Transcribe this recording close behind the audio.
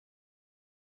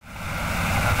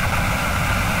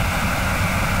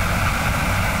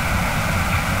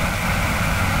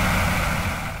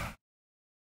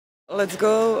Let's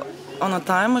go on a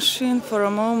time machine for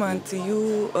a moment.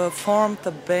 You formed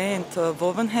a band,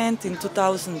 Wovenhand, in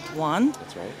 2001.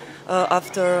 That's right.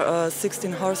 After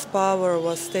 16 horsepower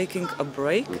was taking a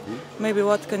break. Maybe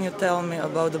what can you tell me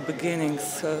about the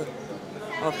beginnings of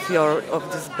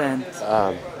this band?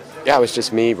 Yeah, it was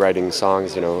just me writing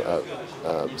songs.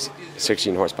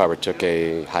 16 horsepower took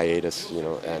a hiatus.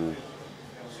 And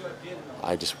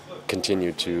I just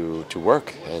continued to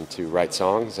work and to write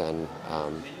songs, and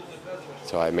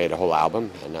so I made a whole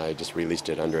album, and I just released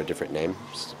it under a different name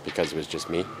because it was just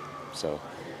me. So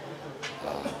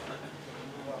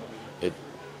it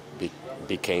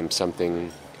became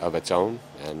something of its own,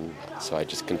 and so I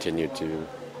just continued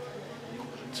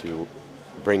to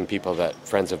bring people,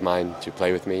 friends of mine, to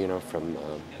play with me. From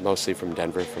mostly from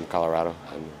Denver, from Colorado,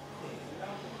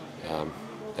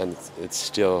 and it's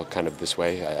still kind of this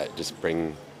way. I just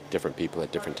bring different people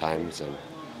at different times, and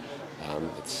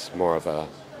it's more of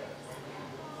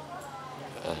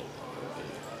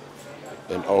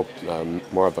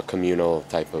more of a communal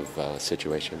type of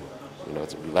situation.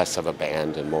 It's less of a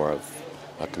band and more of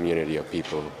a community of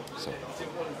people. So.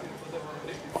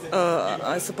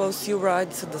 I suppose you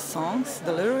write the songs,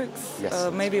 the lyrics.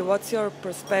 Yes. Maybe what's your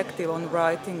perspective on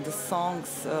writing the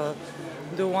songs?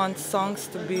 Do you want songs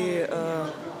to be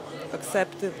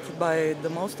accepted by the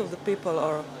most of the people,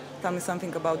 or tell me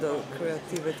something about the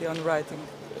creativity on writing?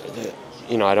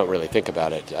 I don't really think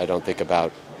about it. I don't think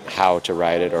about how to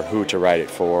write it or who to write it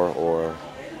for, or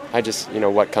I just,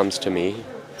 what comes to me,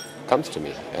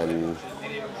 and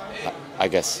I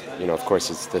guess, of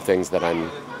course, it's the things that I'm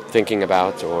thinking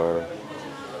about, or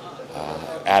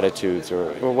attitudes,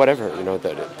 or whatever,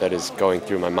 that is going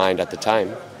through my mind at the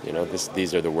time.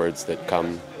 These are the words that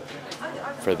come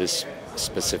for this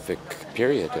specific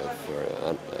period for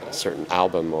a certain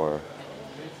album, or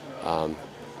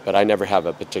but I never have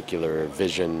a particular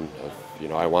vision of,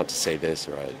 I want to say this,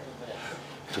 or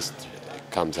it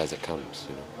comes as it comes.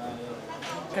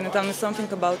 Can you tell me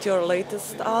something about your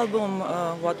latest album?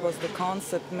 What was the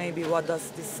concept? Maybe what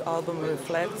does this album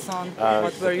reflect on?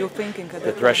 What were you thinking at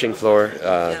the Threshing Floor.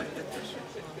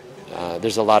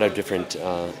 There's a lot of different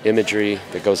imagery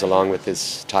that goes along with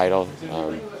this title.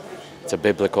 It's a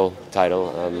biblical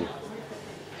title.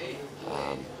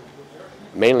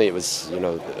 Mainly it was,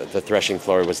 the Threshing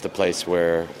Floor was the place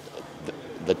where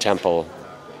the temple,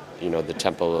 the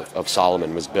Temple of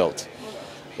Solomon was built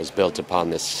upon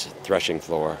this threshing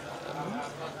floor.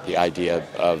 The idea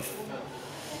of,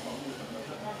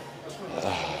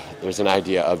 there's an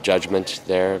idea of judgment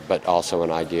there, but also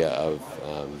an idea of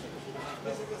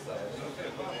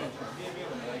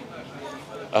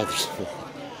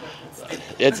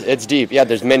it's deep. Yeah,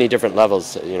 there's many different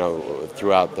levels,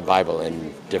 throughout the Bible,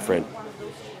 and different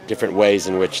ways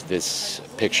in which this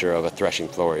picture of a threshing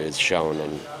floor is shown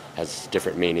and has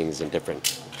different meanings and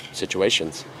different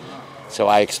situations. So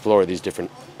I explore these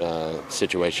different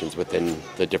situations within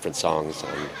the different songs.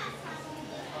 And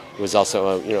it was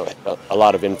also, a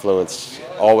lot of influence.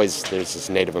 Always there's this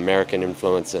Native American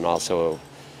influence, and also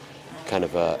kind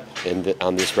of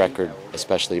on this record,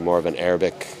 especially more of an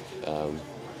Arabic,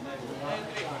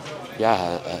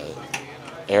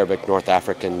 Arabic North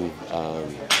African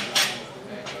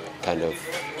kind of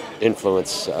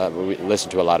influence. We listen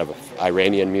to a lot of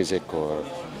Iranian music, or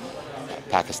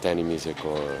Pakistani music,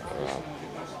 or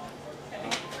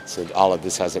so all of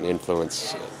this has an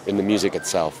influence in the music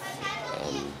itself,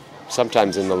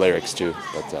 sometimes in the lyrics too.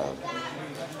 But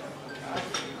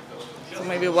so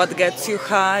maybe what gets you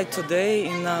high today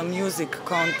in a music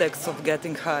context of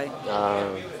getting high?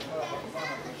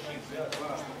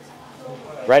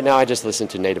 Right now I just listen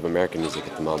to Native American music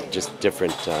at the moment, just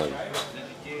different.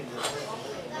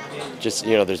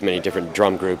 There's many different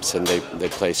drum groups, and they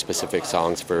play specific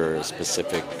songs for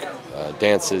specific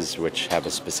dances, which have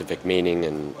a specific meaning,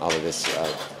 and all of this.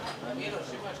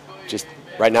 Just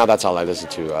right now, that's all I listen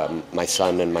to. My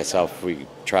son and myself, we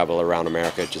travel around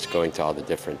America, just going to all the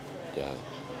different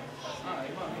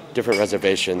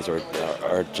reservations, or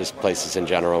just places in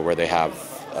general where they have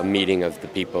a meeting of the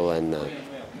people and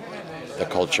the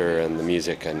culture and the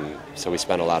music, and so we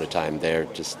spend a lot of time there,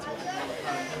 just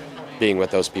being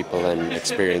with those people and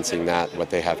experiencing what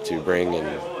they have to bring.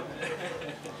 And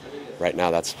right now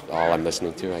that's all I'm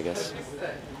listening to, I guess.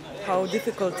 How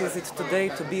difficult is it today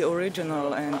to be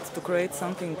original and to create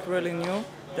something really new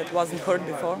that wasn't heard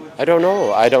before? I don't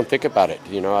know. I don't think about it.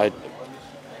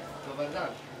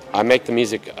 I make the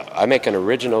music. I make an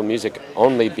original music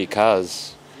only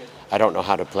because I don't know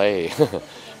how to play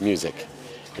music.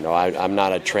 I'm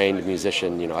not a trained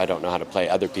musician. I don't know how to play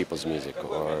other people's music,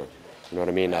 or you know what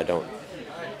I mean.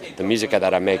 The music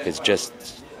that I make is just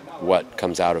what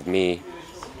comes out of me.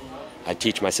 I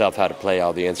teach myself how to play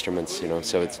all the instruments, you know,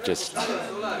 so it's just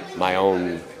my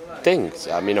own things.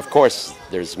 I mean, of course,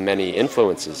 there's many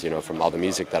influences, you know, from all the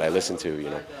music that I listen to, you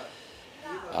know.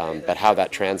 But how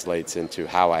that translates into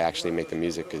how I actually make the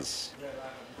music is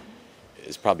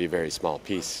probably a very small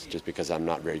piece, just because I'm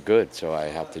not very good, so I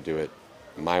have to do it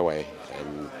my way,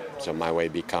 and so my way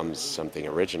becomes something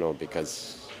original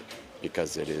because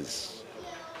it is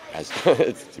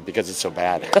because it's so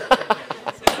bad.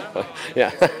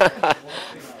 Yeah.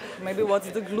 Maybe what's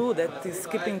the glue that is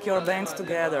keeping your band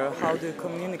together? How do you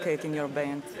communicate in your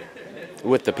band?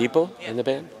 With the people in the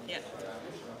band?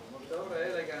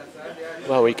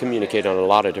 Well, we communicate on a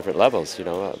lot of different levels, you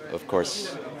know. Of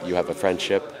course, you have a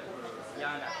friendship,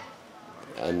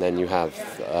 and then you have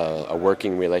a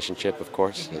working relationship, of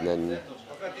course, and then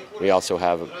we also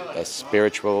have a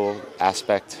spiritual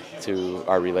aspect to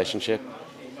our relationship,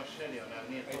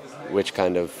 which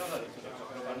kind of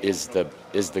is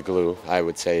the glue, I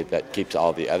would say, that keeps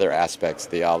all the other aspects,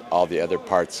 all the other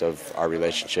parts of our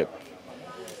relationship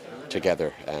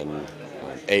together and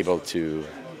able to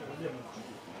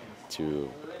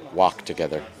walk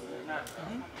together.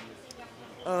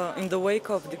 In the wake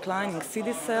of declining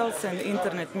CD sales and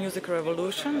internet music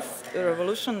revolution,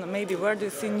 maybe where do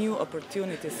you see new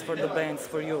opportunities for the bands,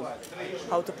 for you?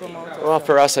 How to promote it? Well,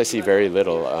 for us, I see very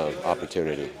little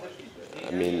opportunity.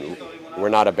 I mean, we're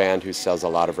not a band who sells a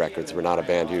lot of records. We're not a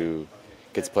band who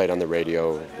gets played on the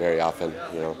radio very often,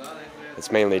 you know.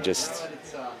 It's mainly just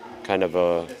kind of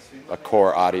a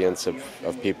core audience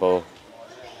of people.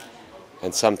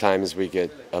 And sometimes we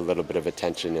get a little bit of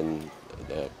attention in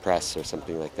the press or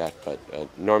something like that. But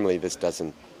normally this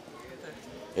doesn't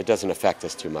affect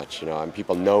us too much, you know. And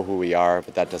people know who we are,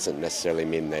 but that doesn't necessarily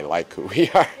mean they like who we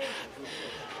are.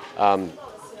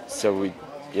 So we,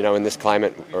 you know, in this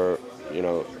climate, or, you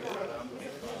know,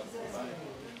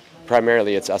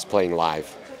 primarily it's us playing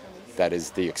live. That is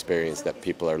the experience that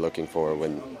people are looking for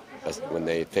when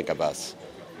they think of us.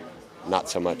 Not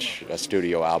so much a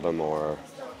studio album or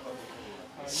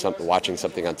watching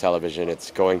something on television.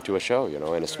 It's going to a show, you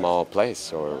know, in a small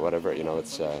place or whatever. You know,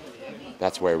 it's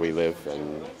that's where we live,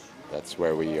 and that's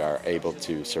where we are able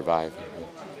to survive.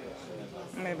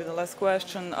 Maybe the last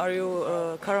question: are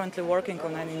you currently working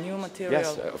on any new material?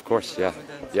 Yes, of course. Yeah,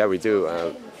 yeah, we do.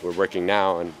 We're working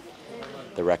now, and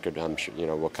the record, I'm sure, you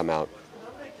know, will come out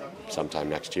sometime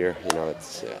next year. You know,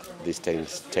 it's these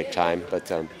things take time,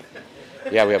 but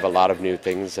yeah, we have a lot of new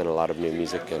things and a lot of new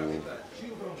music, and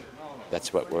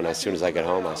that's what, as soon as I get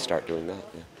home, I start doing that.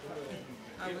 Yeah.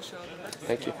 I wish you all the best.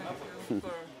 Thank you.